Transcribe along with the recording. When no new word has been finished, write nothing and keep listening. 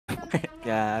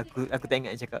Ya, aku tak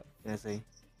ingat cakap dengan saya.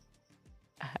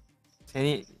 Saya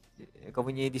ni kau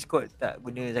punya Discord tak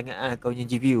guna sangat kau punya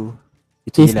GPU.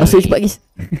 Itu je lah. Masuk cepat guys.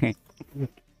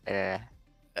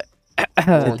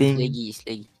 Setting. Lagi.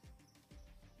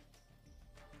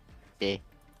 Okay.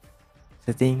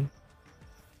 Setting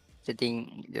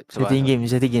Sabar. game.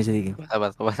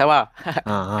 Sabar.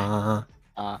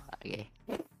 Okay.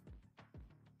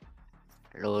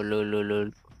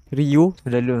 Lol. Rio.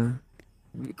 Lalu.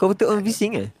 Kau betul on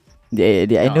vising ke?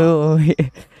 Dia I know.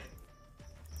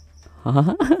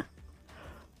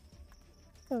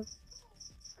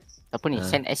 Apa ni?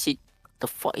 Send acid. The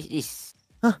fuck is this?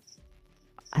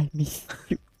 I miss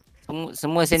you.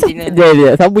 Semua sentinel.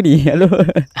 Dia siapa ni? Hello.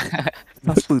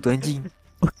 Apa tu anjing?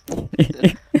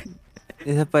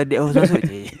 Dia sampai adik awak masuk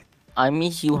je. I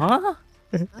miss you, ha?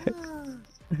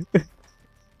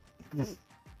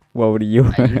 Wow, Rio.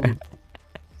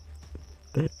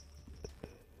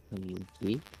 Are you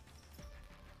okay?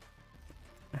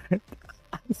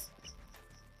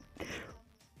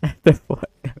 The fuck?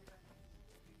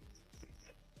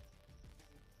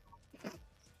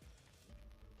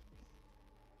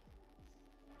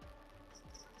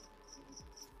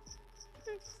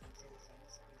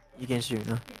 You can stream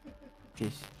no?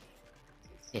 Please.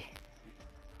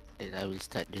 Then I will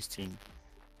start the stream.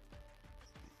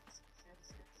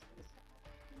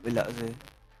 Belak saya.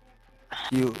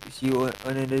 See you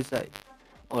on the other side.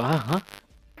 Wah, huh?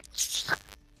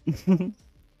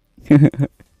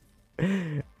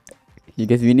 You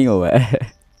guys winning or what?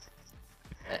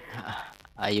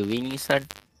 Are you winning, son?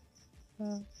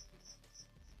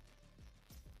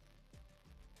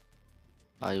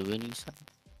 Are you winning, son?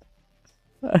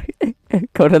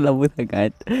 Kau dah lama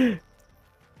sangat.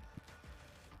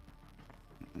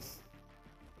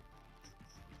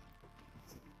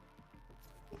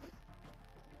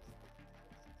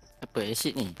 Apa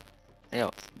acid ni? Ayo,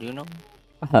 do you know?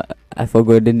 I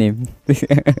forgot the name.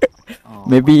 Oh,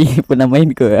 Maybe pernah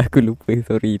main ke? Aku lupa,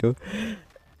 sorry tu.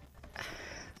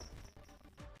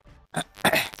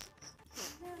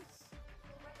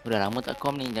 Udah lama tak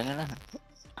kom ni, janganlah.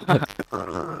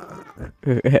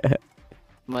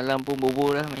 Malam pun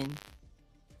bobo dah main.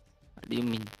 What do you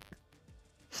mean?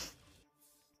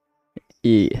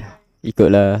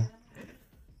 Ikutlah.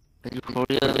 Baju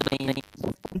Korea ni.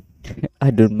 I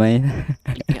don't mind.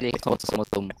 Dia kosong.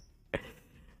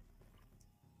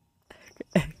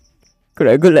 Kau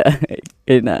nak gol tak?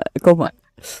 Nak kau mak?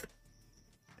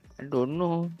 I don't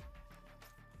know.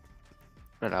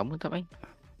 Dah lama tak main.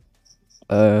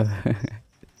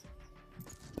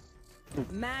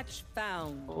 Match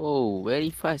found. Oh,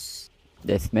 very fast.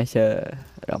 Dah smash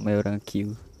ramai orang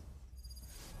queue.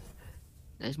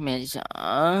 Let's match.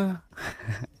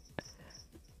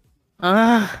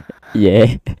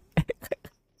 Yeah.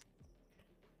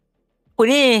 Apa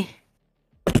ni?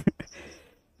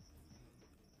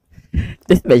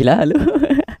 Dah smash lah lu.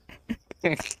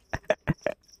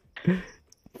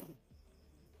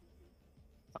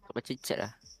 Aku baca chat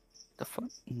lah. The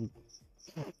fuck?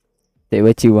 Tak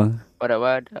baca bang.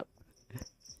 Wadap.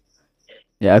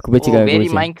 Ya aku baca kan. Very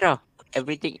Minecraft.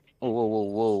 Everything.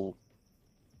 Whoa.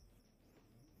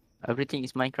 Everything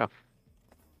is Minecraft.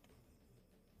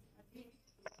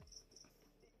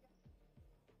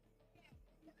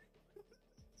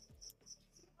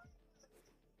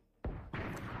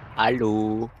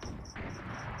 Halo.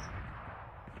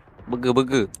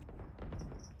 Burger.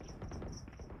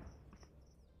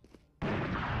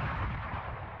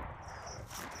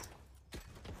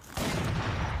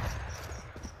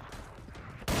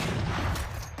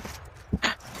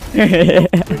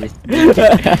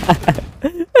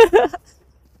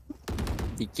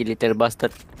 Cheeky little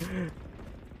bastard.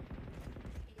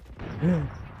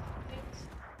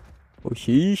 Oh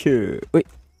shisha. Wait.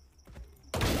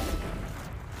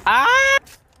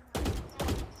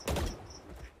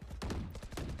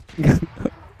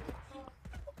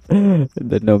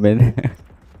 Don't know man.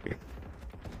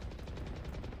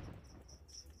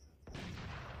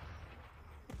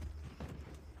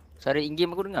 Suara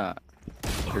in-game aku dengar.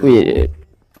 Wait.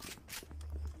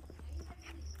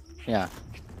 Ya.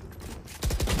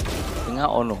 Dengar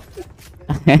or no?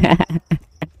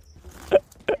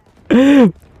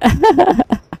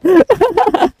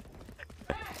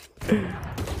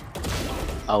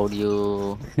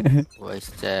 Audio.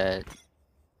 Voice chat.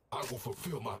 I will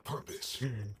fulfill my purpose.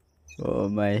 Oh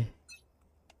my.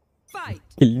 Fight.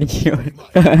 Kill ni.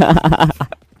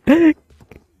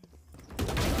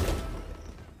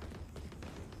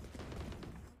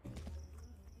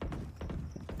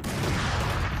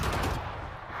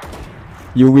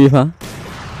 You wave huh?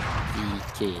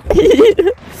 DK.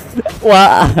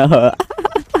 Wow.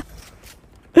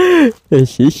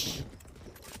 Shish.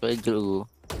 Baju aku.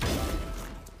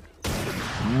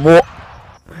 Mo.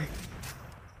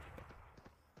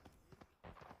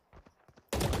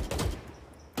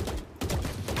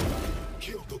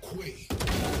 Kill the queen.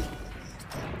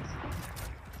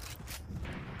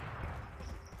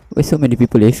 Why so many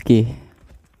people AFK?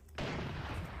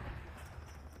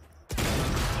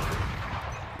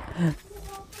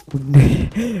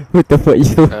 What the fuck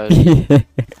is so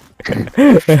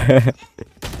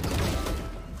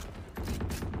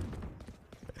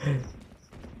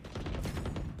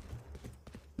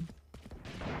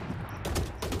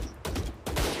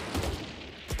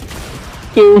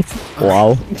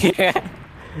Wow.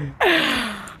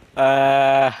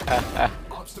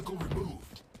 Obstacle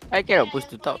removed. I cannot push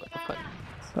to top. What the fuck?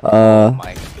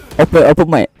 My Open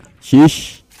mic.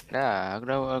 Shish. dah, aku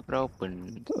dah open.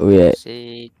 Wait,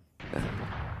 Say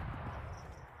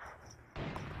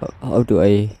how do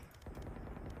I?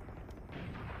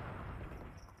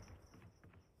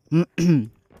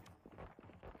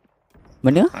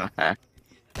 Mana?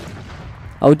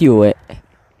 Audio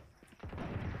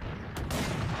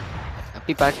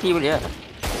tapi party boleh tak?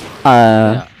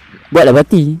 Buatlah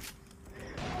party.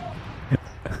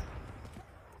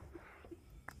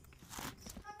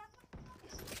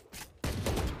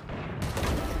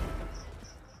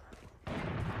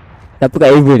 Siapa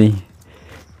kat Evo ni?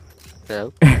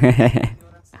 Tahu.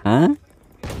 Ha?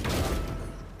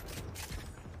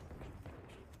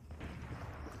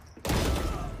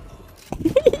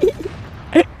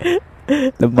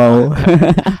 Lemau.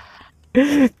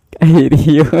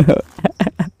 Rio.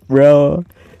 Bro.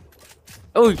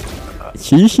 Oh.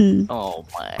 Shishi. Oh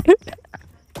my.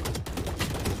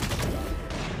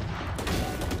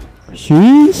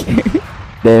 Shish.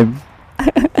 Damn.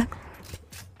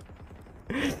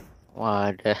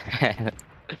 What the hell?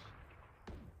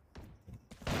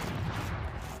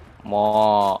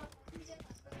 More.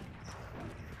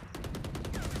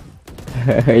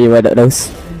 You ada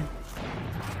those.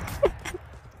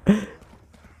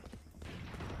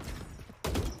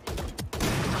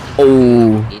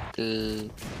 Oh, Kita.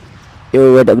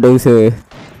 you ada berdosa.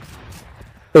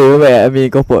 Oh, baik, ambil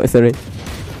kopok, sorry.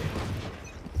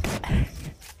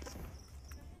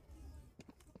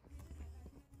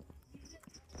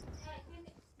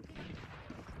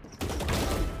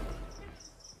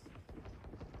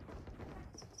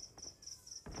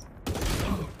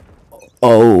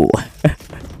 Oh.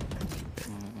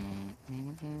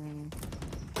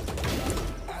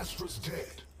 Astra's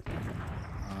dead.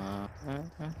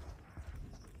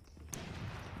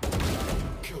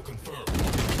 Kill confirmed.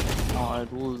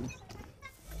 Aduh.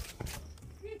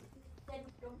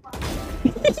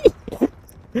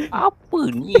 Apa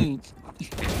ni?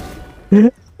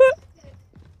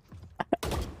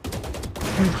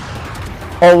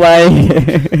 Oh my.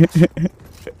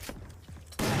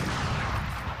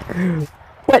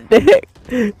 What the heck?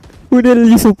 Who the hell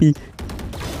is Sophie?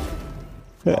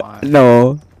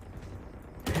 No.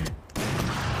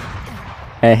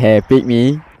 Hey, pick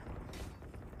me.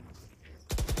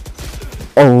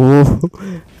 Oh.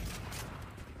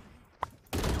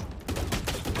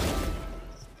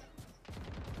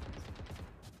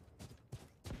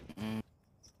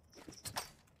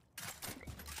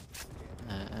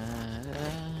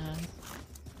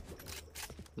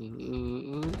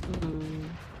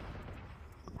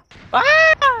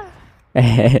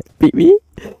 Pick me.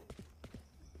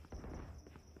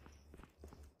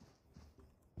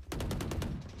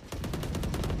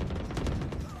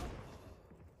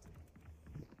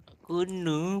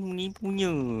 Kena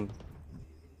menipunya.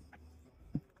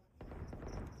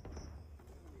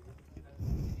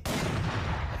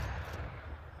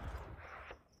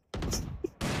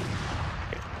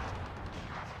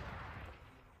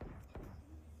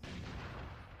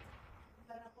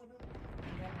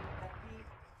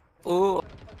 Oh.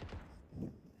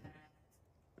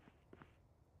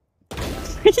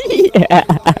 Yeah.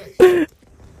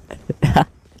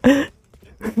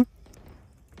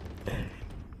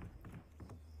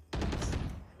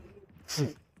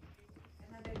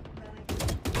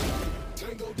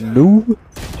 No.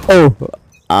 Oh.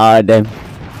 Damn.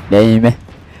 Damn.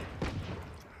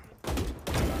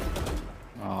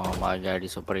 Oh, malah jadi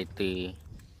operator.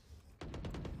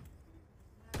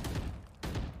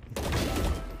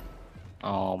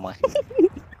 Oh my.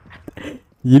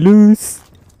 You lose.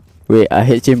 Wait, I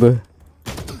hate chamber.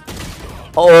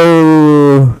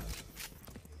 Oh.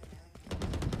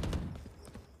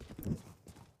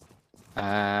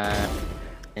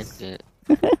 That's good.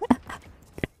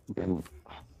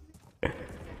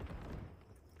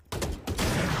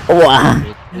 Wah.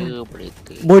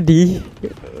 Operator. Body.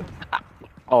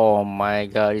 Oh Oh my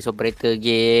god, this operator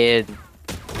again.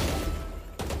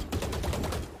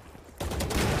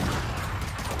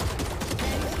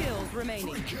 Kills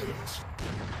remaining. Kills.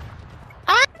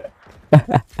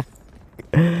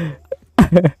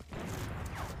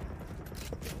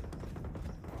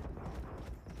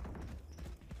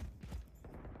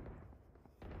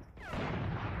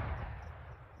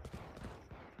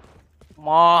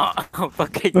 Mak,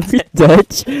 pakai Tapi jet.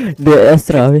 judge the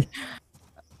Astra weh.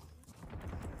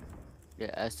 The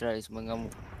Astra is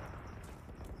mengamuk.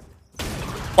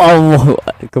 Allah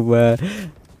Akbar.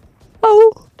 Au.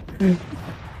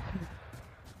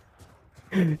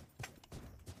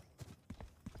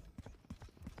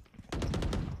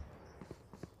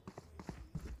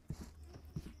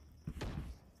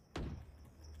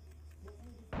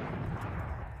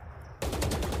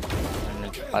 Mana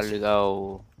kepala kau?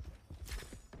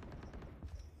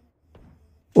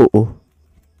 Oh oh.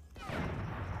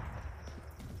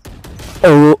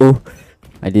 Oh oh.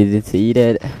 I didn't see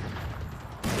that.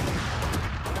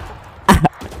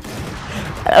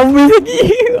 Ambil lagi.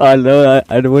 Oh no,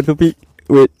 I don't want to pick.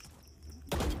 Wait.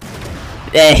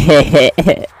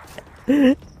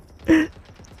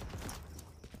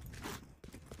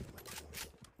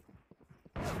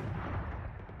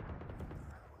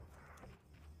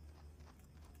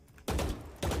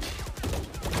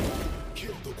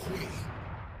 Kill the queen.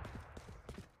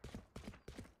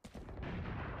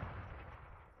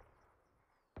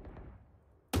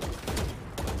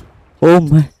 Oh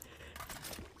my.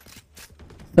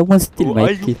 Someone steal Oh, my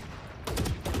are you- kill.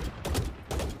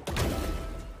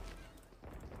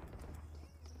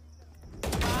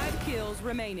 Five kills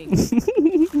remaining.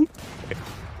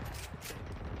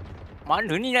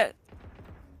 Mana ni nak?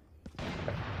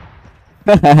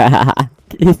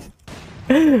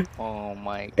 Oh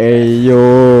my god. Ayo.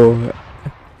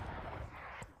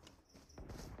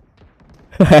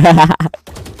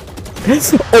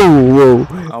 Oh wow.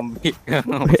 Ambil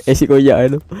kau. Asyik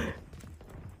koyak tu.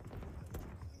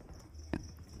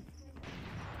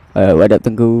 Wadap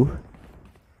tengku.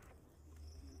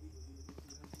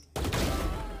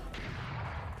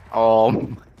 Oh.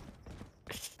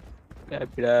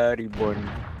 Dah reborn.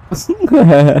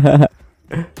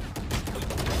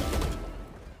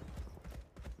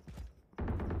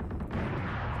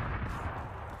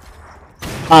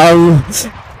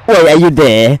 Why are you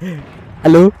there?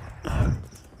 Hello?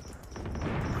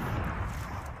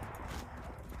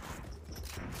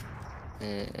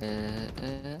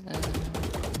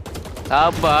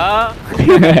 Sabar.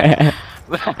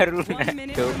 Baru nak 1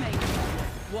 minute tu. remaining.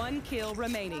 1 kill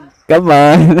remaining. Come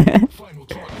on. Final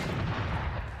target.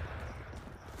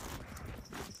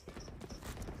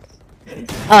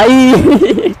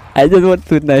 I just want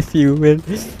to knife you, man.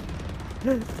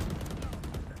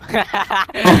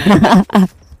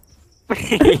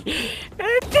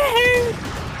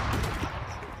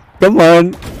 Come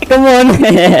on. Come on.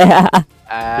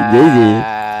 GG.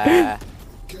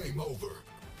 Game over.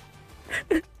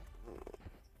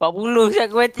 40 saya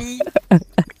aku mati.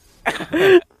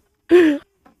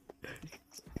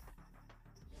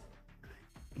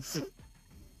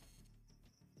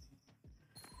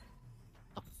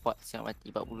 Apa siap mati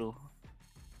 40.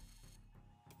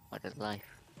 What a life.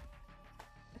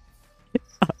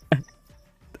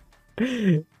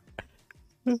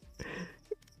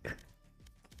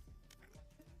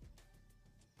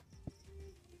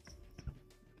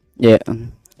 Yeah,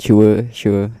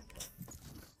 sure.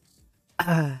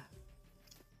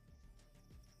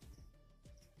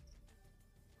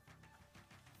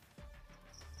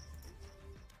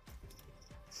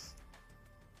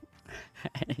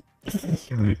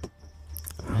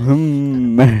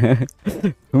 Hmm.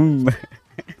 Hmm.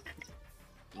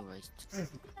 You guys.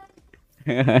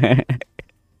 I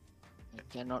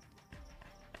cannot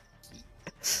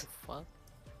see. The fuck?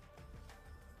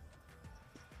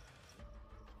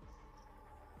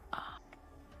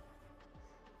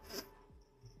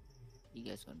 You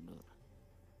guys on door.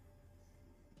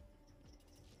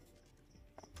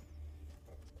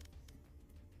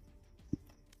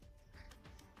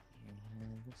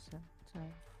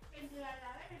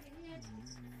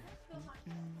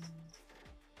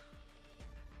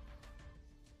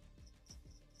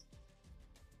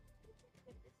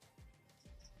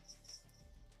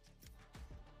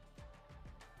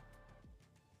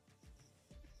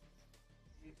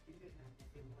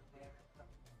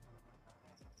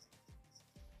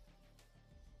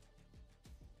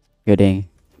 Good day.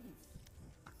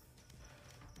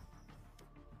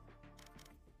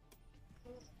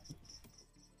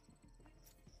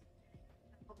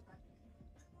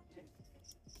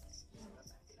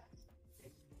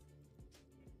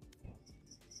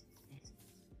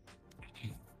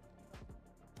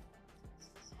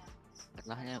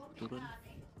 Kalahnya aku turun.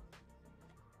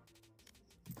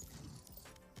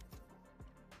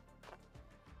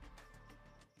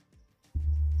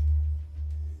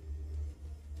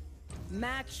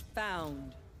 Match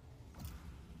found.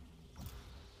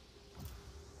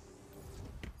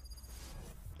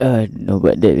 No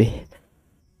but that way.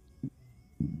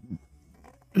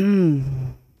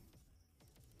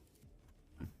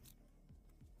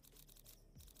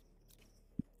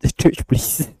 The church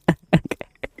please.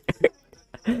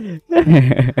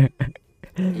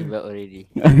 Give up already.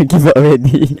 Give up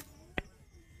already.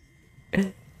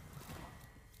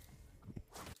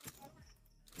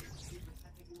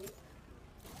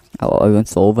 Oh, I want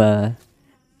Sova.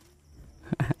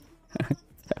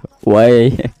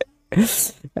 Why?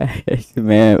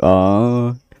 Man,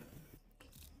 oh.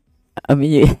 I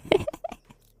mean,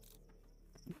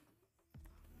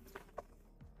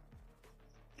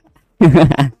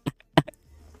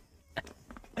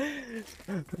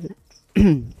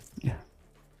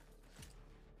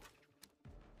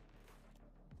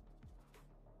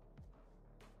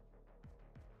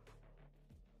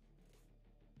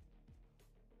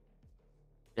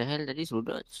 The hell tadi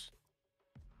sudah.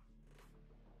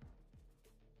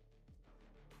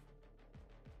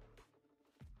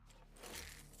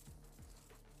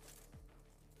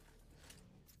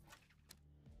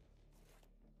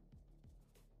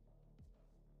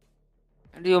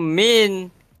 What do you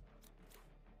mean?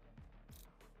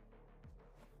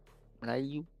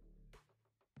 Melayu.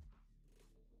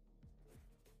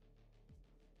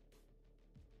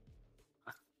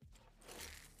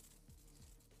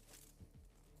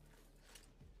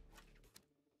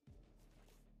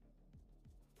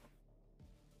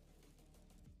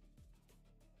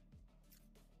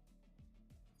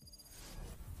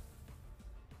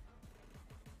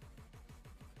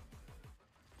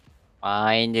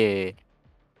 Main je.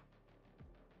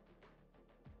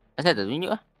 Asal tak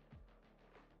tunjuk ah?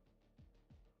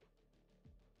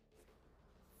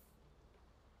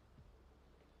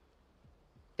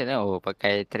 Kita tengok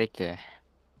pakai tracker.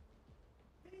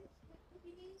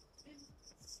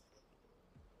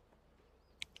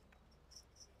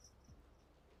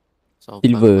 So,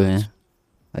 silver. bagus.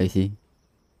 I see.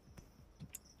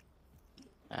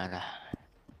 Alah.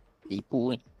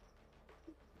 Tipu ni.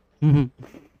 Hmm.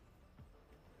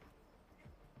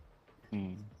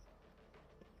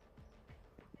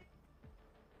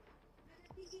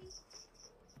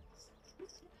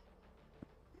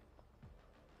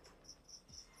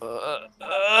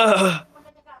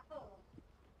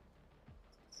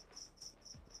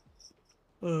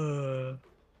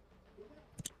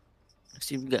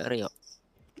 Mesti juga Rio.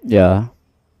 Yeah.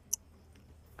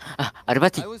 Ah, ada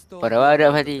pati. Pada awal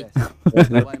ada pati.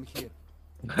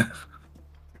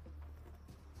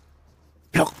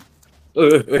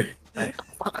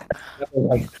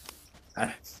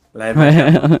 Lain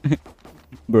macam.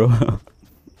 Bro.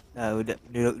 Udah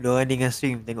dua orang dengan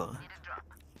stream tengok.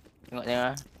 Tengok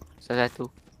ah. Salah satu.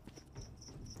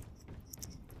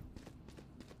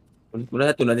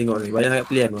 Mula satu nak tengok ni. Banyak sangat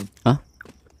pilihan bang.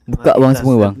 Buka bang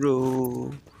semua bang.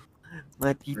 Bro.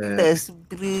 Mati tas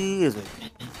terus.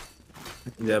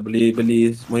 Ya beli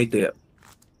monitor ya.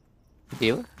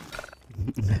 Dia apa?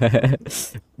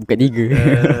 Buka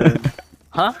 3.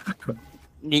 Ha?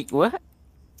 Nick what?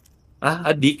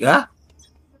 Adik ah?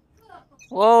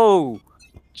 Wow.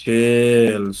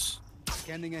 Chills.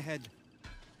 Scanning ahead.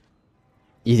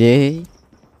 Easy.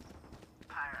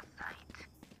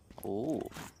 Oh.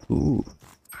 Ooh.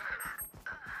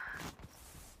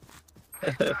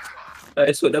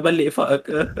 Esok dah balik fuck.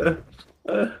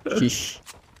 Shish.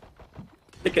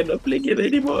 I cannot play game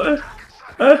anymore.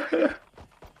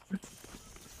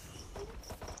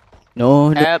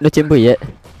 No, no chamber yet.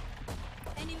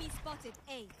 Enemy spotted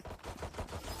A.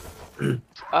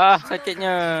 Ah,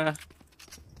 sakitnya.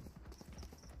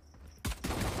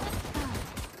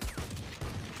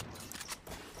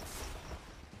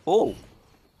 Oh.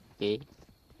 Okay.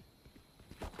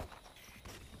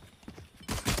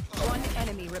 One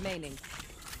enemy remaining.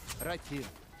 Right here.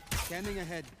 Scanning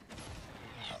ahead.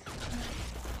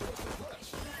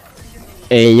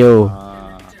 Hey yo.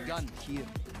 Gun here.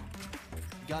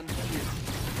 Gun here.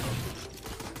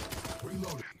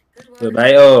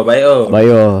 Baik oh.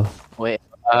 Bayo. Wait.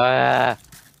 Ah.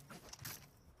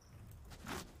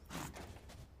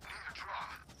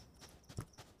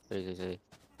 Sorry.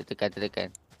 Tertekan.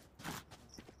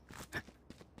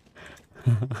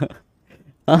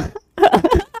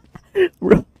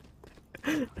 Bro.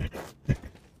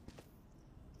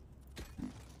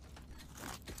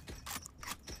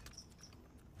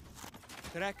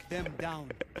 Track them down.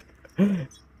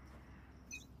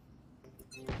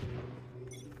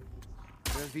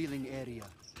 Revealing area.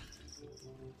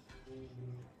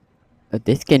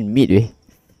 They can meet weh.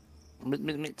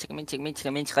 Check me.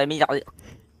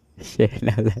 Shit,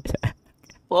 nah lah.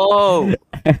 Wow.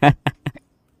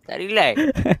 Tak relax.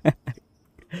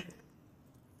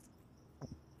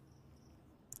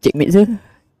 Check mate sir.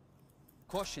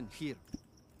 Caution here.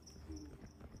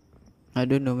 I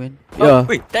don't know man. Oh, Yeah.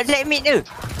 wait, tak check mid tu.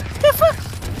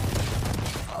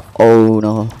 Oh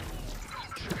no.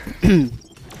 Still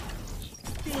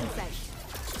in sight.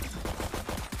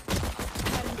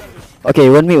 Okay,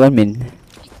 one mid, one min.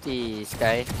 Di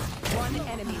sky. One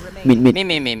enemy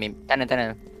remaining. Mid.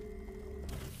 Tunnel.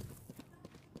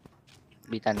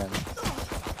 Di tunnel.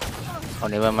 Oh,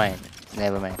 never mind.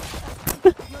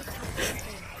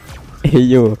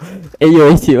 Ayo,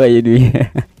 shit, what you doing?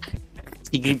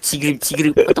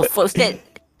 Cigrip. What the fuck is that?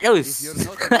 If Those. you're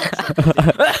not a good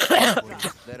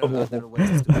there are other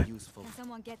ways to be useful. Can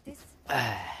someone get this?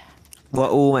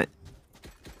 Buat O mat.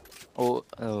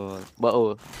 Buat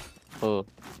O.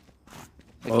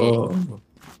 Okay. Oh.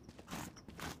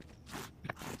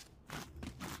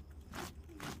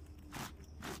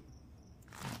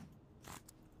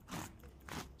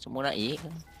 Semua nak A.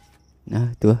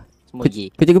 Nah, tu lah. Semua G.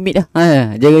 Kau jaga mid dah.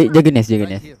 Jaga nest,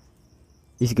 Right here.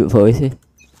 It's good for us eh.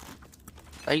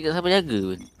 Tadi tak siapa jaga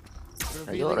pun.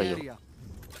 Revealing Rayo. area.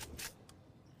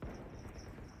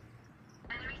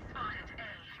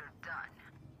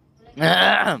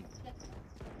 Ahem.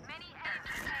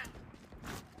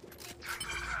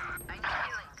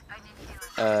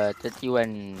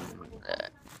 31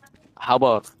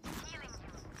 Harbor.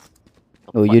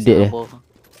 Oh, you did eh?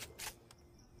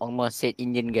 Almost said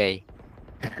Indian guy.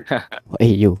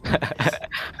 Yo.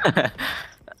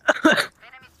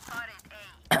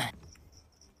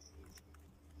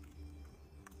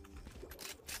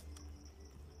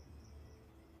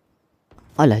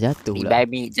 Alah jatuh pula. Revive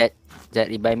me, Jad.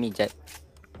 Revive me, Jad.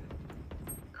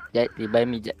 Revive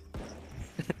me, Jad.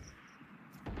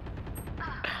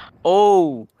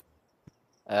 Oh.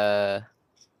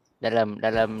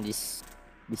 Dalam this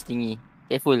thingy.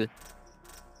 Careful,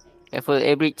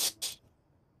 air bridge.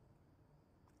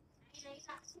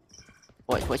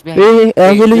 Watch behind.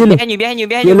 Yellow. Behind you.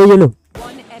 Yellow.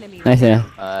 One enemy Nice remaining.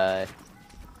 ya.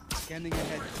 Scanning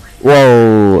ahead.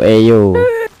 Wow, yo.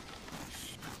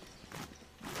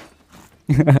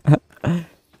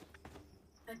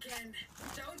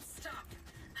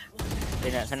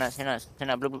 Saya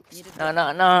nak belum.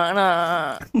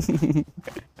 Nak.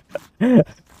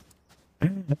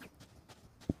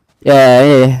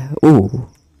 Yeah.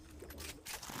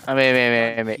 Ambil.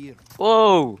 Here.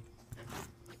 Wow.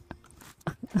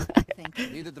 Thank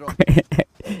you. Need a drop.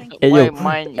 Why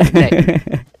mine is black?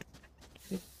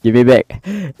 Give me back.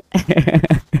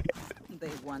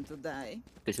 They want to die.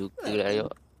 Kesuka lah yo.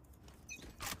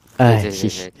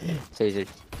 Shish. Sorry.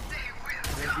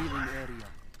 Revealing area.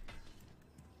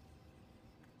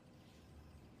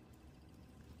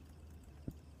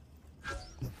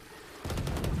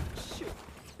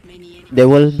 There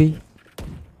will be.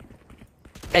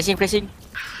 Flashing.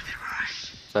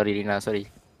 Sorry Rina,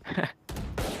 sorry.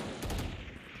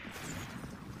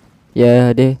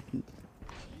 Yeah, there.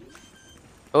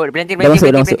 Oh, planting. Dah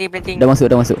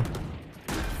masuk.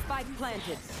 Spike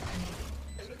planted.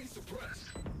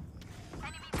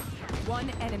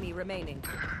 One enemy remaining.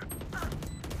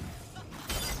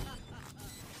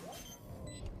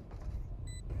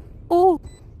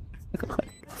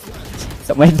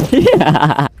 Tak mandi.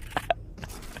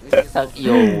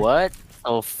 Yo, what?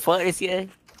 Oh fuck this guy.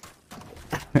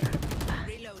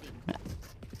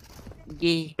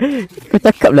 Okay. Kau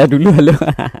cakap lah dulu halo.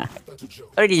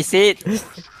 Already said.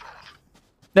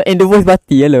 Not in the voice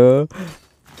bati halo.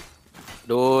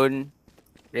 Don't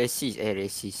racist.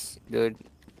 Don't.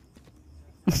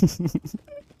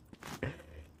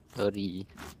 Sorry.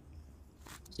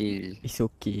 Chill. It's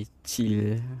okay,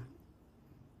 chill.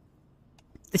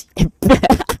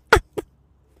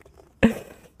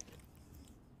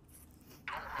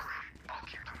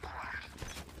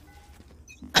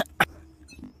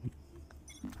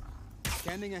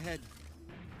 Scanning ahead.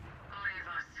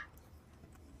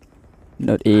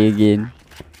 Not A again.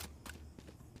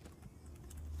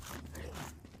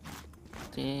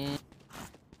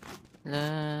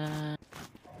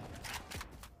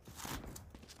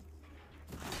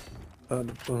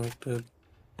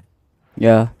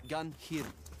 Yeah. Gun here.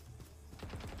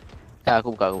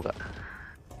 Aku buka.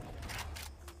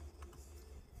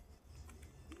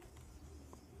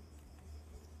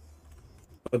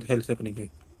 What the hell is happening here?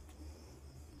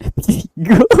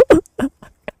 Go.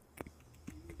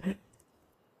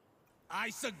 I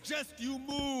suggest you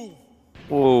move.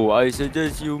 Oh, I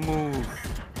suggest you move.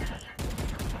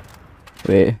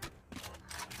 Wait.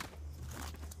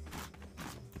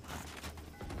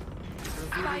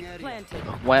 Spike planted.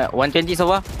 120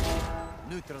 Sova.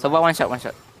 Neutral. Sova one shot.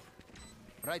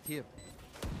 Right here.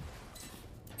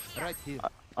 Right here.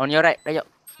 On your right, Rayo.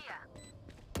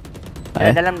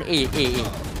 Eh? Dalam A.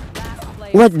 Last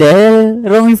player What the hell?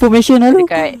 Wrong information lah lu.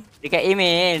 Dekat A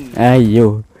main.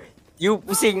 Ayo. You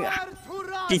pusing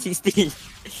T60.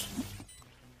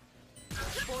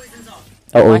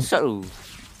 Oh. One shot tu.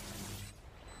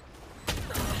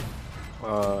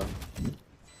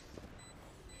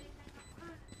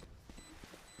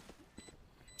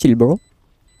 Chill bro.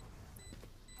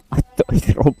 I thought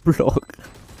it's Roblox.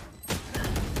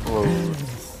 Oh.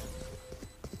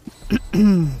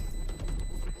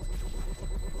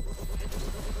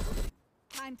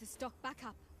 Time to stock back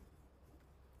up.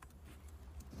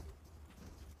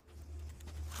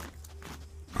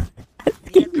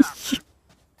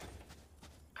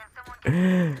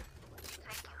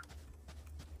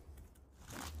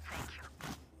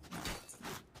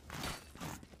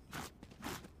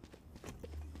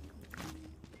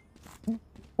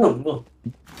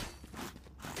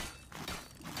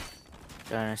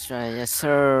 That's right, yes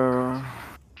sir.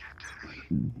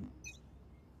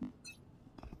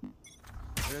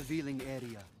 Revealing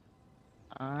area.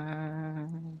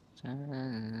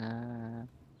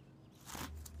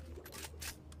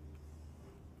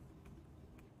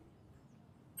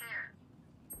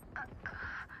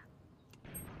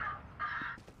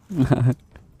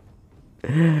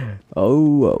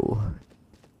 Oh.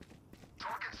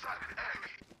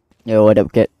 Yo, what up,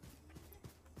 cat?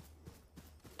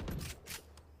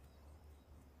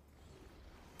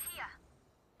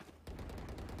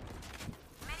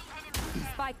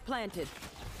 Spike planted.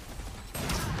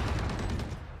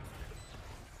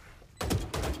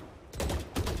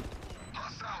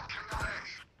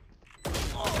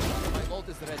 My ult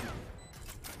is ready.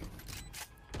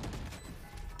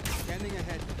 Scanning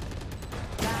ahead.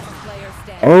 Last player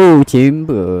standing. Oh,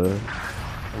 chamber.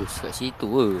 Oh, kat situ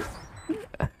ke?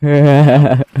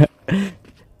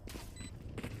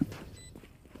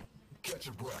 Catch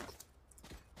your breath.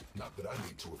 Not that I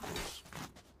need to, of course.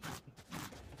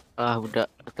 Budak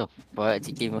tu. Bawa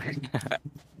Cik Kim.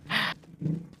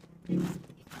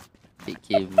 Cik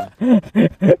Kim.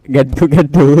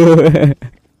 Gaduh-gaduh.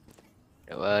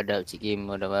 Dah wadap Cik Kim.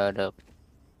 Dah wadap.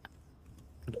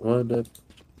 Ada.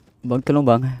 Bang, tolong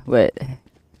bang. What?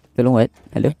 Tolong what?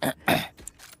 Hello?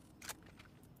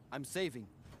 I'm saving.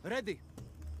 Ready.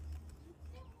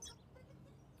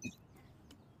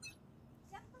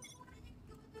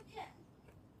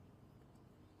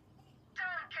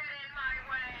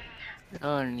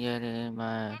 Don't get in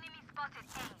my...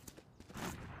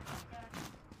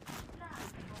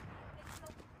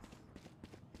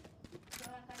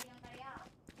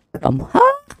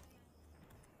 Huh?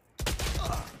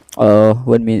 Oh,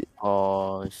 1 minute.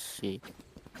 Oh shit.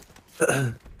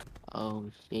 Oh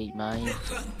shit, man.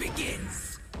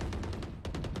 Last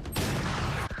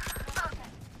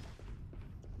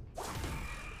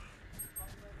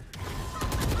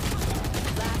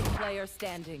player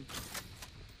standing.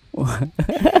 I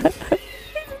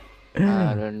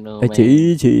don't know, man.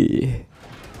 Cik.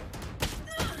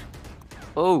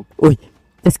 Oh, Oi,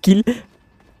 dah skill.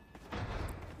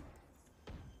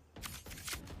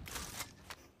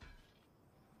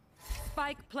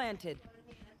 Spike planted.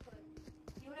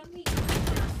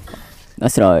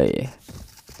 That's right.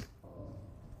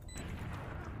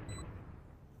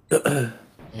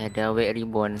 ya dah wait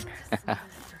reborn.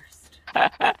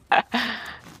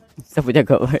 Siapa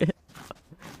cakap?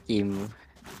 Kim.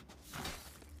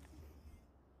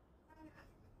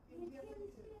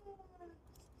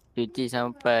 Cuti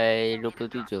sampai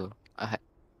 27 Ahad.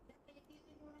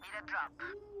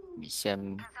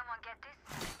 Mission.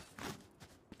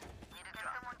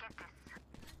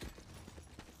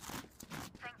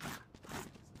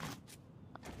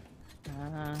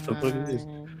 Apa ni?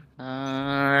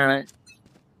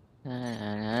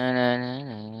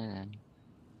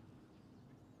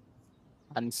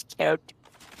 I'm scared.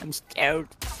 I'm scared.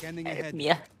 Scanning Help ahead.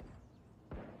 me. Ah.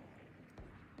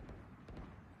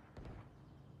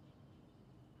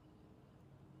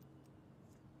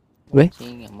 Weh?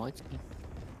 I'm watching.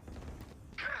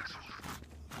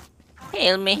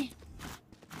 Help me.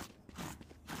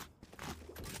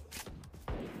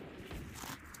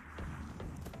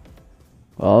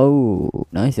 Oh,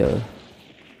 nice.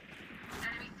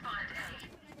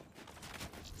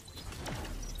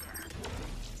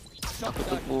 Aku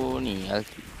tipu ni.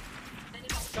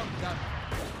 Shot down.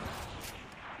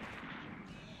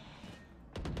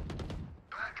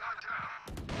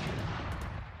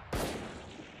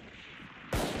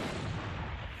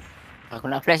 Aku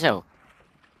nak flash tau.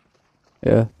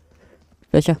 Ya.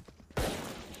 Flash lah.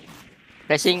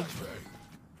 Flashing.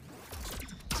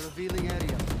 Revealing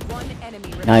area. One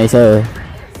enemy remaining. Nice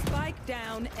Spike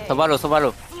down A. Sabar lo, sabar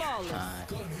lo. Flawless.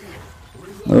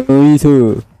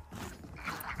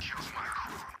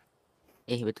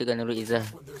 Nice Betul kan Nurul Izzah.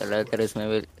 Kalau terus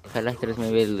main kalah terus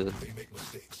main dulu.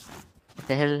 What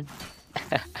the hell?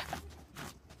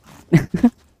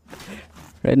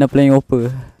 Right now playing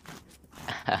Opera.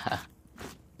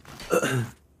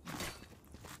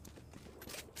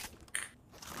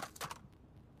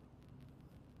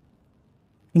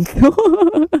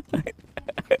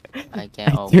 I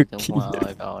can't Joking. semua.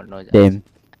 Oh no. Damn.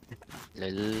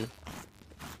 Lol.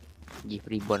 Give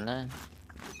reborn lah.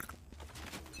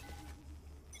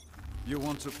 You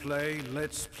want to play?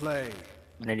 Let's play.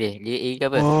 Mana dia? Dia A ke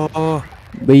apa?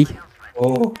 B.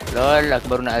 Oh. Lol, aku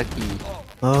baru nak ulti.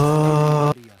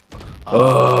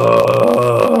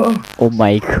 Oh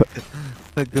my god.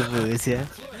 Gemes ya.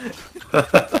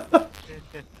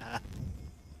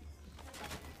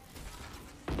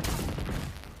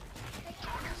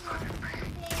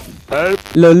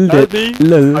 Lol dead.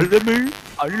 Lol.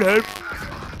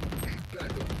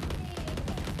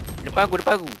 Depan aku,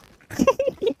 depan aku.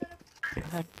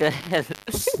 What the hell?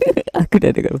 Aku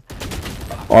dah dengar.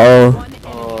 Oh. One enemy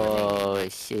remaining. Oh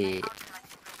shit.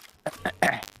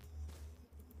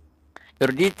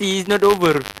 Your duty is not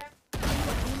over.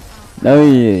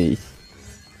 Nice.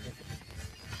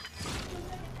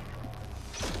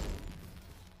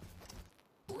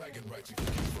 Bragging rights, you can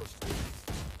get first.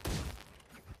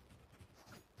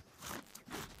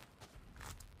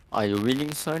 Are you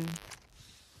willing, son?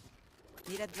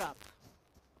 Need a drop.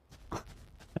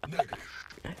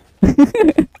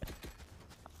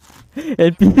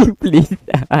 Help me please.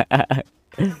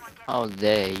 How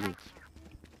dare you?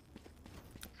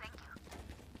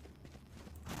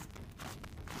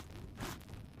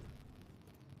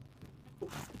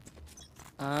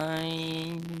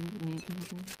 I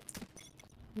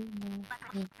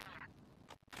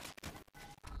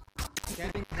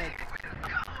Scanning head.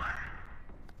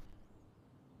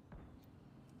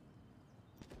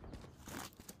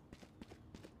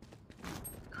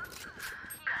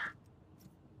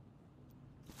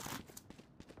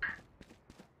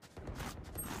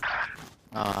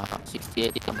 Ah,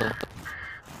 68 ditambah.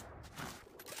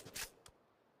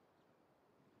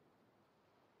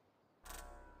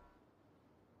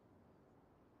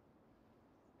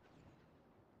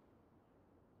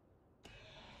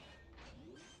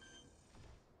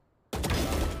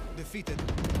 Defeated.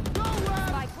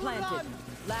 Spike planted.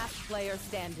 Last player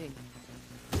standing.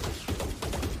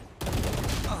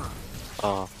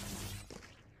 Oh,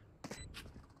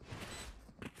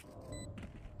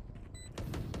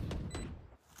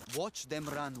 Watch them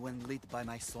run when lit by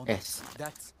my son. yes.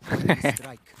 That's enemy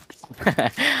strike.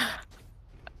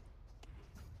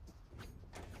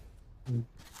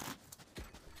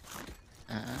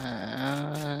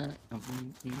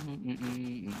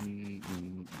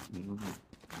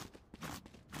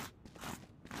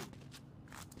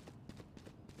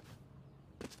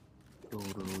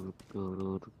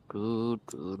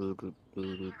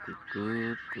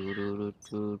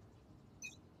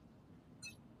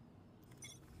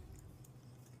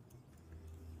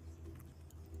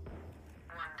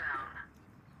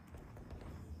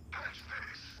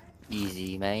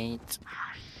 Easy, mate.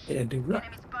 Ada pula.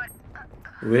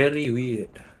 Very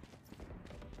weird.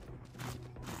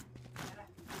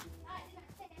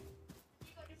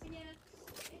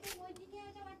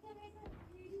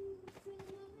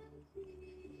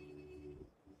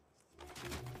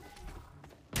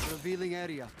 Revealing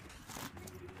area.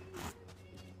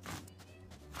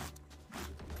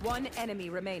 One enemy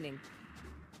remaining.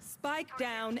 Spike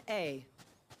down A.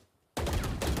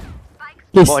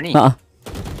 Yes. Bonnie. Ah.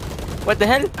 What the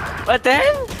hell? What the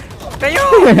hell? Kayo!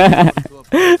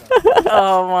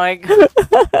 Oh my god.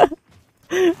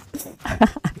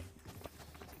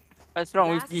 What's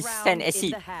wrong with Last this round sand in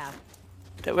acid? the half.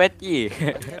 Tak mati.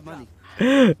 I have money.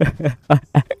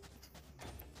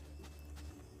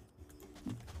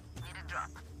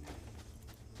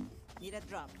 Need a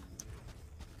drop.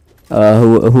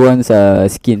 Who wants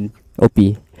skin OP?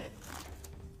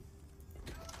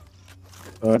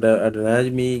 Oh, ada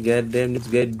Najmi, goddamn this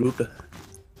guy dude.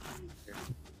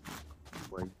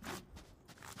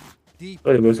 Deep.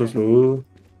 Oh, dia so slow.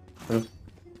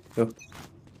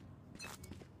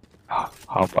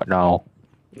 How about now?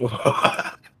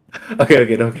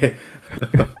 Okay.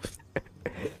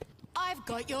 I've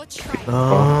got your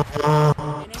trail.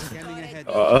 Scanning ahead.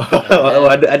 Oh,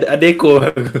 ada echo.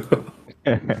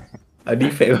 Ada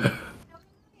effect.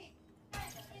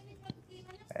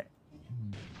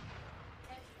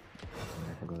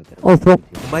 Oh bro.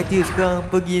 Baca sekarang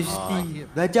pergi universiti.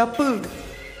 Belajar apa?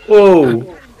 Oh.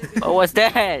 What was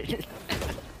that?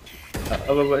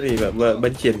 Apa buat ni? Buat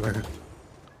bancian. Aku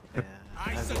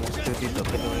betul tu tak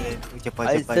kena I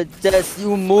cepat-cepat. suggest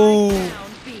you move.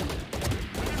 Down B.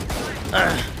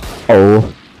 Oh.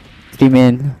 3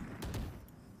 man.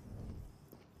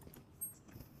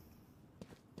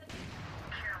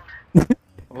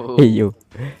 Oh, Hey yo.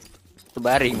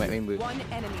 terbaring mat member. One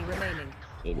enemy remaining.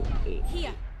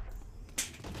 Here.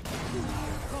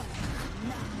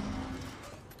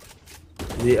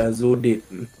 They are Zodid.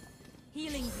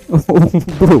 Healing.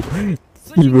 Bro.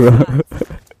 Chill bro.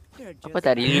 Apa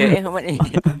tak relate mat ni?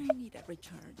 Need a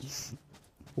recharge.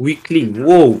 Weakling.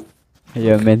 Wow.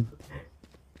 Yeah man.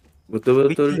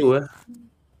 Betul-betul tu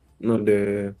No,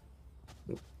 the...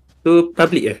 Tu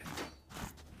public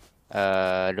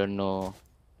Don't know.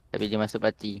 Tapi dia masuk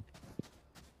party.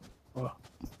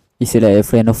 He's like a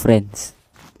friend of friends.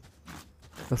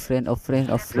 A friend of friend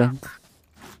of friend.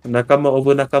 Nakama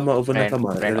over nakama over Friend,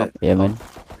 nakama. friend of Yeah man.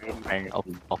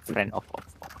 friend of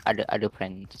other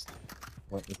friends.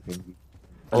 Oh,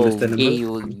 Understandable. gay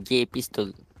you gay pistol.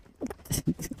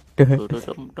 Dum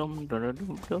dum dum dum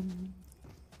dum dum.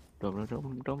 Dum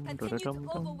dum dum Continue to dum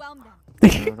dum overwhelm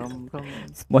them. dum dum.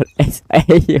 Small S I.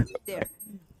 There.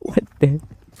 What the?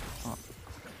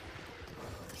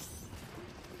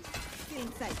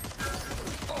 Feeling sight.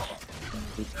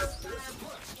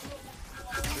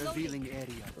 Revealing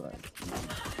area.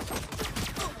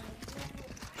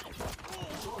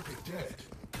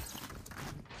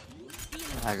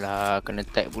 Alah, kena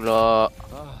tag pula.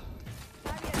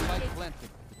 Spike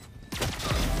planted.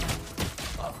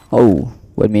 Oh,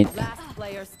 1 minute. Last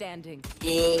player standing.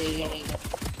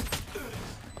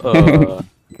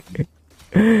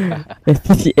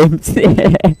 FPCMC.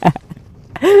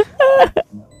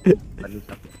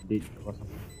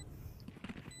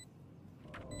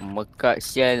 Mekak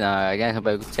sial lah, jangan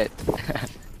sampai aku chat.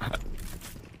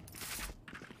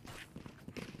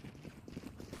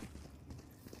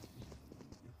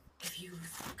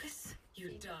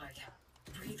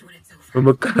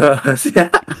 Membekas.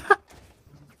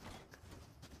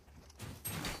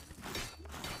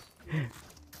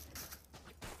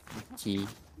 Ci.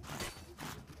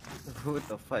 What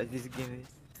the fuck is this game?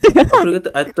 Apa dia kata?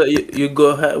 I thought you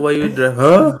go hard while you drive.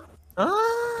 Huh? Ah!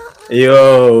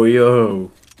 Yo.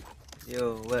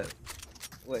 Yo,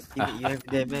 what team you have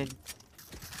there, man?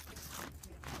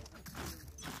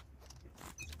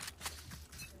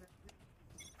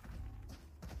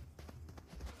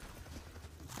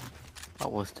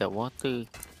 What was that water?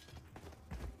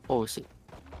 Oh shit.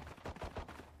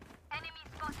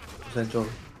 Sancong.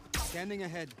 Scanning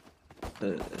ahead.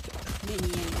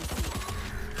 Minions.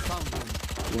 Found one.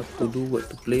 What to do, what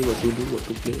to play, what to do, what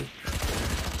to play.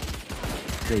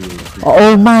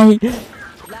 Oh my.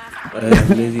 Last I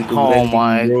am lazy to Oh grinding,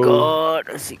 my bro.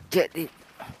 god, I get it.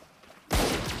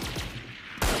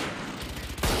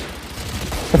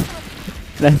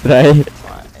 Let's try.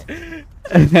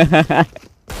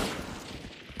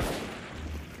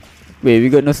 Wait,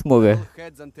 we got no smoke. No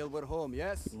heads until we're home,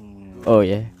 yes? Oh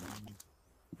yeah.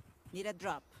 need a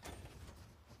drop.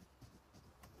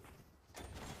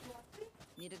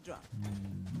 Need a drop.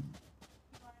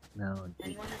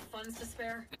 Anyone have funds to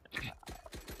spare?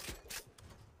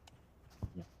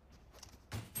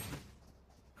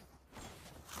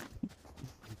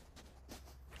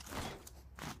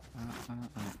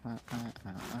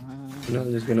 No,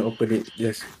 I'm just gonna open it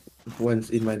just once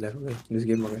in my life. Okay, this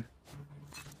game, okay.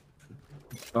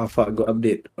 Oh fuck, got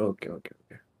update. Okay.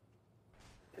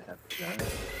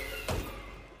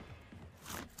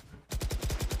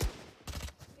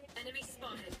 Enemy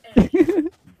spotted.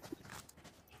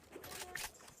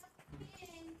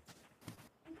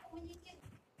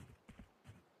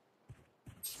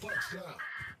 Spikes down.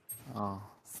 Oh.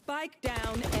 Spike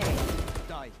down A.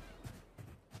 Die.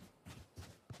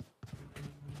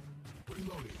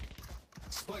 Reloading.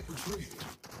 Spike retrieved.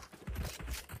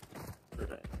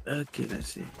 Okay,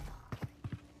 let's see.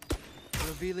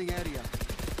 Revealing area.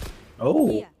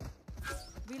 Oh.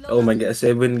 Oh my god,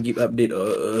 7 gig update.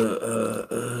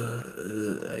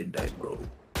 I died, bro.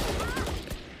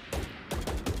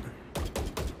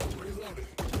 Reloading.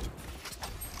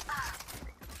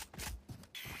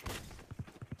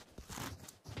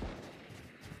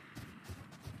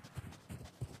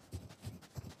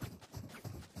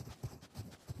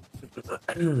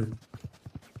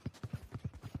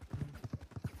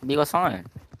 B kosong kan?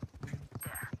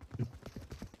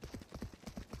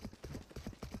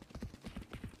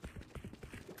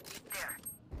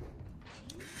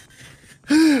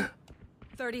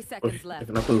 Thirty Oh, seconds left.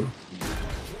 kenapa?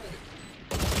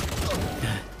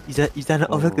 Izzah nak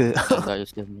off ke? Tak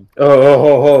Yusuf ni.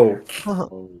 Oh.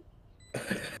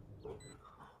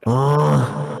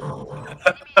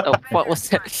 Oh, what was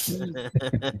that?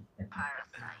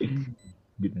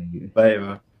 Good night. Baik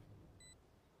bang.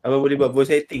 Abang boleh buat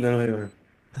voice acting kan bang?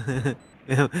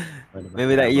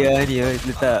 Memang tak ya ni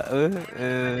letak apa?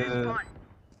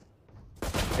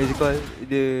 What is it called?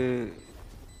 The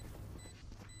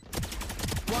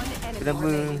One enemy Kenapa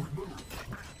remaining.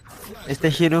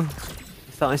 extension tu?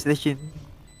 Sound extension.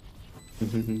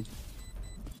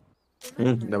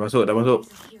 Dah masuk. Is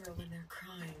a hero when they're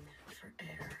crying for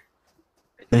air.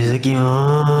 There's a game.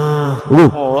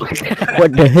 Oh.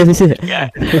 What the hell is it?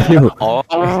 Oh.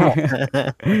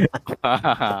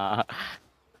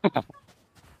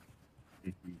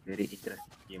 Very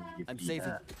interesting game. I'm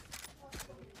saving.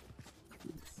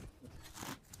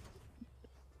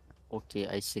 Okay,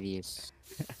 I serious.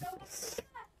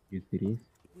 You serious?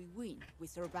 We win, we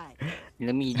survive.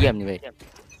 Let me diam ni, baik.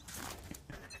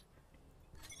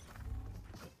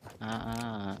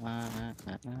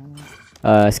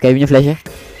 Sky punya flash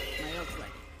My ult's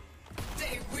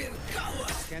ready.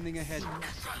 Scanning ahead.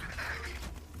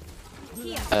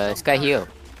 Sky here.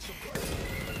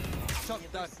 Shot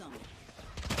that.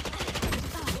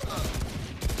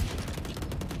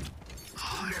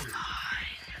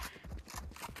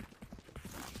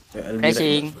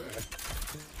 Crashing.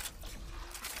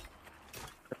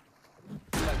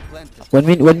 Flag planted. 1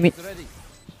 minute, 1 minute. It's ready.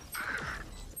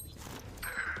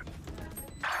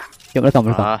 Jom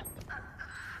belakang.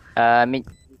 Mid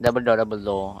double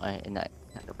door. Nak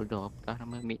double door. Apa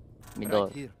nama mid door.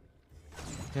 Right here.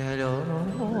 Hello.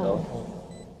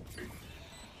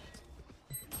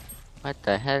 What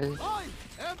the hell? I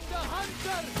am the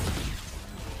hunter.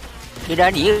 Dia dah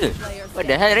ni ke? What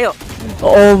the hell, Rio?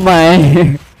 Oh my.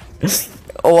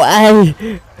 Why?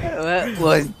 What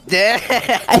was that?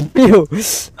 I feel.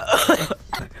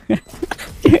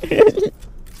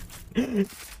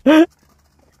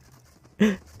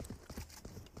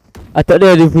 I thought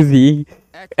dia ada fuzzy.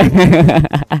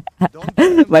 Don't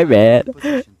give them My time bad. to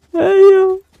position.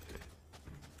 Ayo.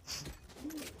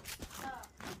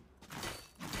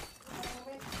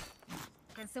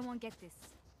 Can someone get this?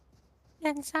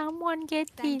 Can someone get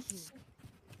Thank you.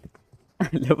 I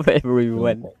love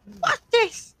everyone.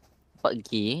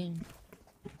 Pergi.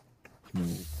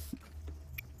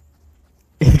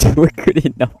 It was good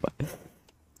enough.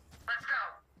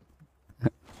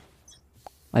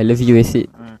 I love you, Acid.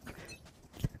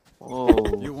 Oh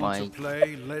You want my. to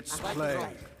play? Let's play.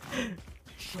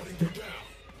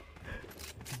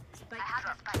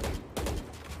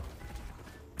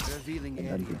 Revealing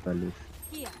area.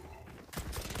 Here.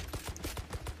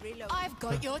 Reload. I've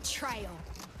got your trail.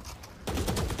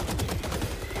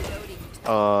 Reloading.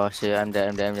 Oh shit, I'm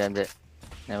dead.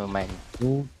 Never mind.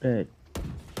 Reloaded.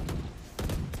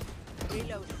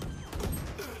 Reloading.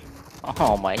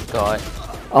 Oh my god.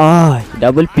 Ah,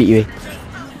 double pick weh.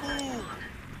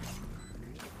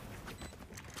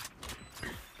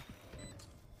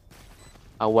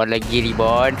 Awal lagi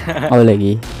reborn. Awal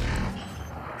lagi.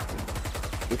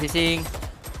 Defusing.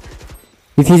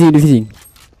 Defusing.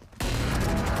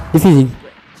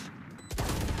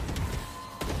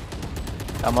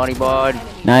 Come on reborn.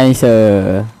 Nice.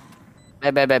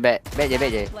 Back je.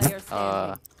 Player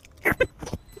Uh,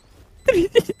 standing.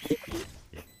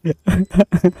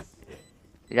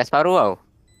 dah separuh tau.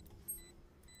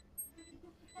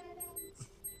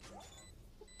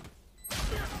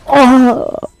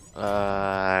 Oh.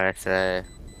 Rasa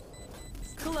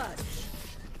Clutch.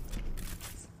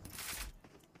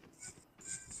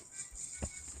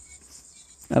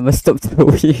 I must stop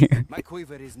throwing. My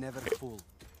quiver is never full.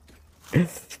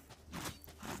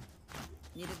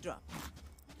 Need a drop.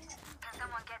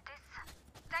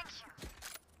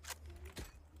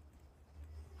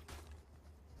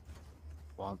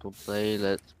 want to play,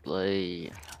 let's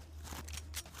play.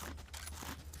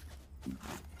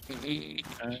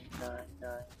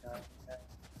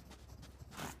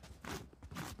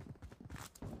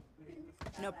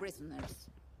 No prisoners.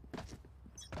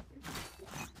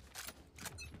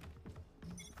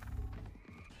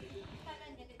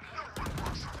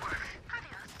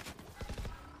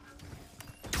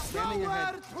 Scanning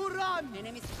ahead. to run!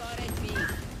 Enemy spotted B.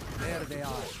 There they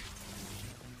are.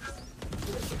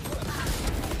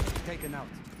 Taken out.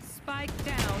 Spike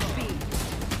down B.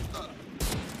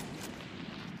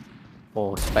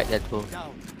 Oh, spike that too.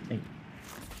 Down.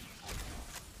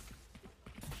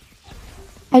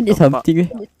 I did something.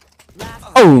 Last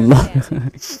Oh, player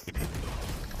standing.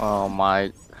 Oh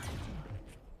my.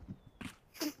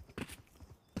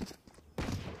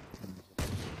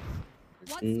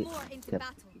 Once more into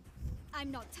battle.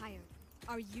 I'm not tired.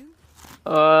 Are you?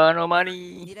 No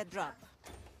money. Need a drop.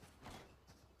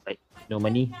 No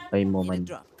money, buy more Need a money.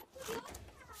 drop.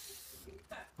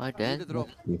 What Need a the? drop.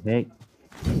 The heck?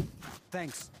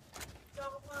 Thanks.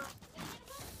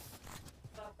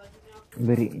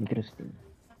 Very interesting.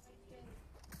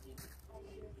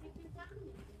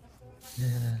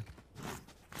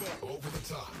 Over the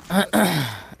top.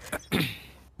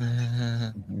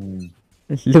 Hmm.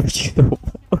 Lucu tu.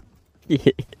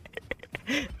 Okay.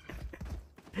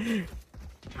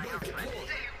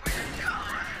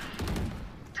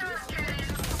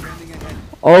 Standing ahead.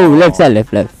 Oh, left side,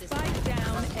 left. Spike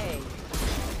down A.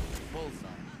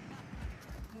 Bullseye.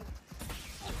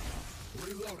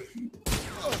 Reloading.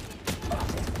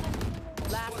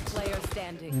 Last player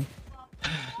standing.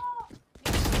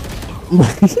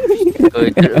 Oi,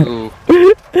 tak lu.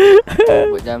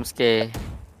 Buat jump scare.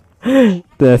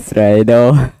 That's right,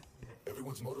 though.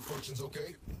 Everyone's motor functions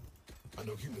okay? I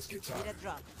know humans get Need a tired.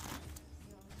 drop.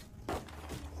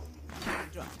 Need a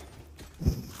drop.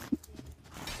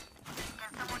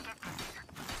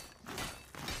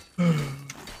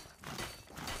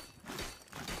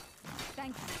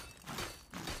 Thank you.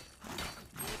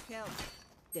 Need help.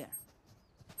 There.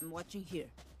 I'm watching here.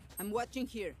 I'm watching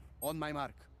here. On my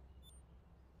mark.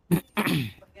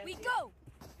 We go.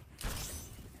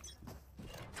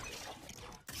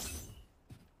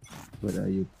 What are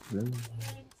you playing?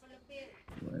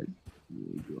 What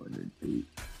you gonna do?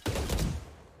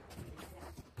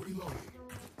 Reloading.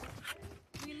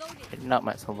 Reloading. Not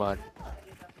much so bad.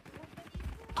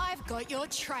 I've got your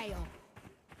trail.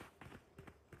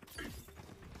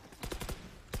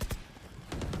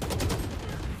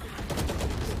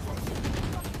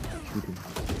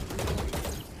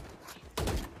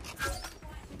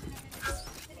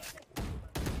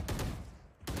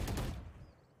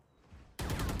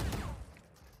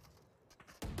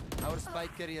 Our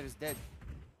spike carrier is dead.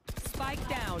 Spike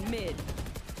down mid.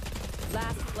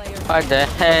 Last player. What the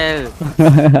hell?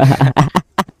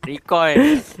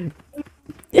 Recoil.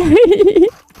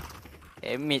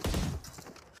 Emit.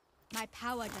 My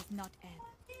power does not end.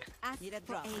 Ask Need a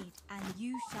for drop. aid, and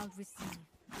you shall receive.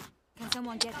 Can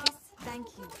someone get this? Thank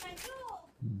you.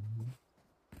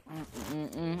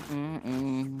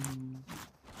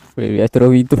 Wait, we are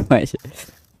throwing too much.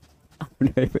 I'm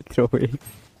not even throwing.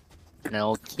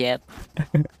 No cap.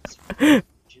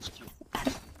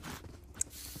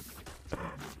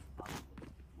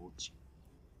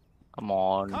 Come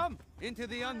on. Come into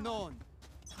the unknown.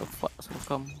 The fuck so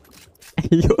come.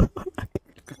 Ayo.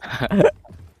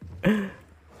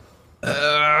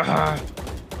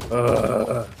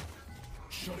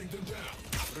 Shutting them down.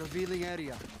 Revealing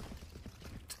area.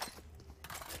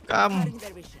 Cutting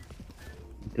their vision.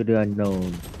 To the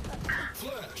unknown.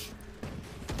 Flash.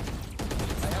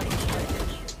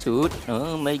 Shoot.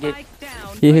 Make it. Spike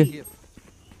down. Yeah. Here.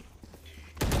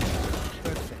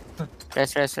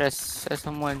 Perfect. Rest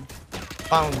someone.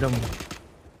 Found them.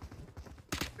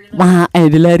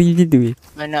 Dia lari macam tu.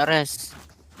 Mana nak rest?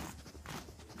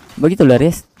 Bagi tu lah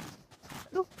rest.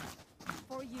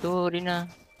 Tu Rina.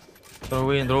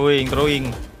 Throwing.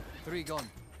 3 gone.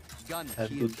 Gun Have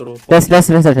here. to throw. Rest.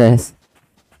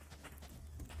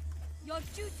 Your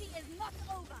duty is not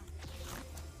over.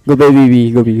 Go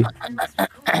baby, go baby.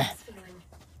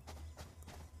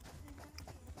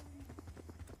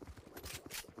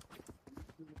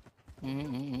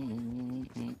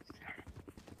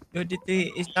 Your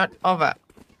duty is not over.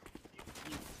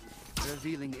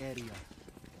 Revealing area.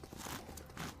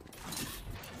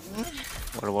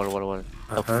 Wall. The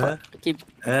Uh-huh. fuck? Keep.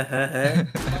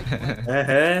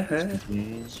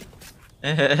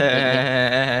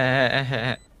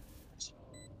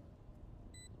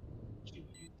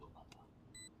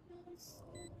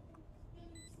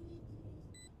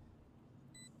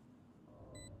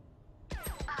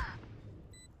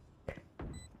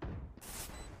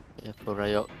 Ya,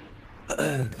 Rayok.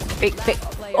 Fake.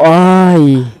 Player.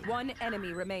 Oi. One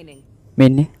enemy remaining.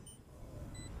 Main ni.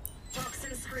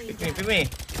 Pick me.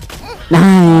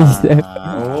 Nice.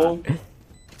 Oh.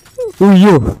 Oh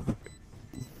yo.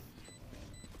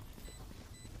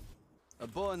 A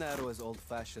bow and arrow is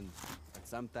old-fashioned, but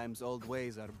sometimes old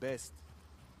ways are best.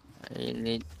 I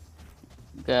need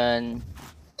gun.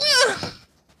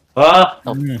 Ah.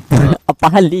 Oh. Apa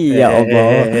hal ni ya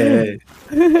Allah.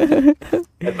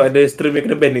 Daripada stream yang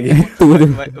kena ban lagi. Tu tu.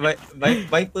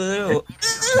 Viper tu.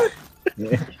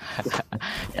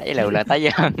 Tak yalah ulang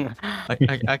tayang.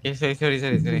 Okay, sorry.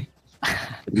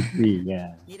 Free,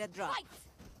 yeah. Need a drop.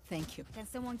 Thank you. Can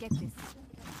someone get this?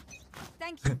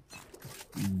 Thank you.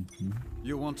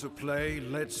 You want to play?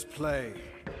 Let's play.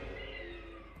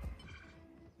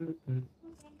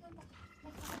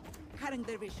 Cutting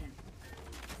their vision.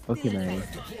 Okay, Still man.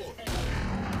 inside.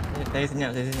 Saya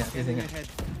senyap, saya senyap, saya Scanning senyap. ahead.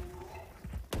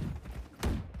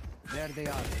 There they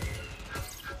are.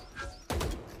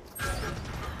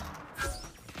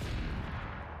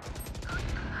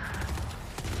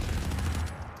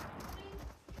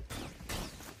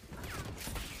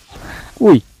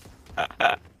 Ui.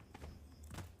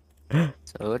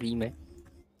 Sorry, man.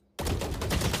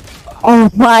 Oh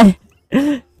my.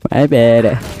 My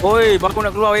bad. Oi, aku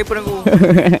nak keluar weapon aku.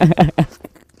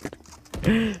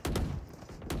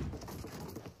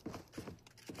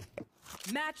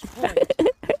 Match point.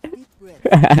 Deep breath.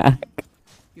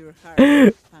 Your heart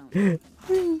is found.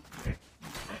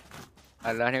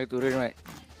 Alah, ni aku turun, Mat.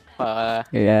 Wah.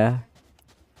 Yeah.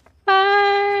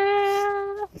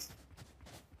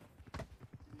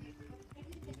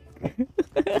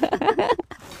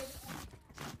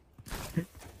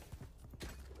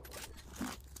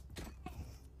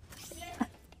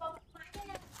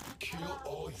 Kill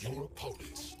all your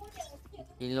opponents.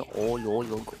 Gila, oh,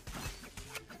 yo.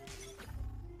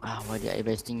 Wah, dia air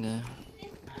besting ke?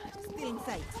 Still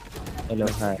inside. Hello,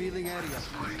 hi. Revealing area.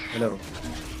 Hello.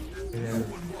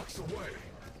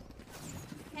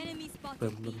 Enemy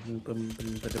spotted.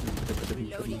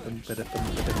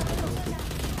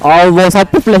 Allah,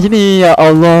 siapa flash ni? Ya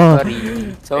Allah.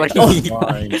 Sorry.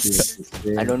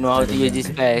 I don't know how to use this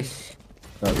flash.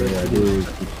 Sorry, aduh,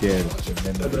 kicir.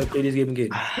 How do I play this game again?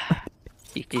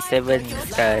 67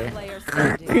 sky. Player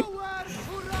standing.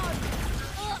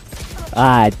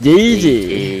 Ah, GG.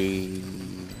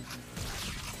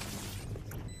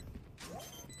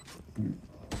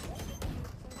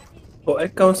 Oh,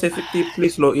 account safety,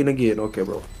 please log in again. Okay,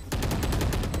 bro.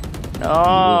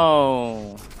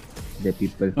 No. The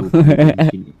people who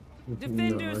play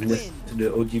Defenders No, just win. the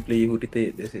OG player who did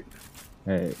it. That's it.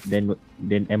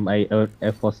 then am I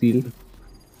a fossil?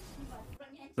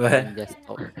 What? Just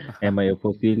stop. Am I a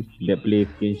fossil that plays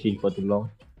Genshin for too long?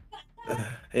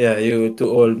 Yeah, you too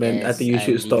old, man. I Yes, think you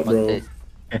should I'm stop, bro. deported.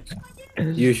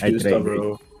 You I should tried stop, it.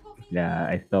 bro. Yeah,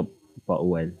 I stopped for a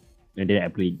while. And then I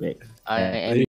played back. I am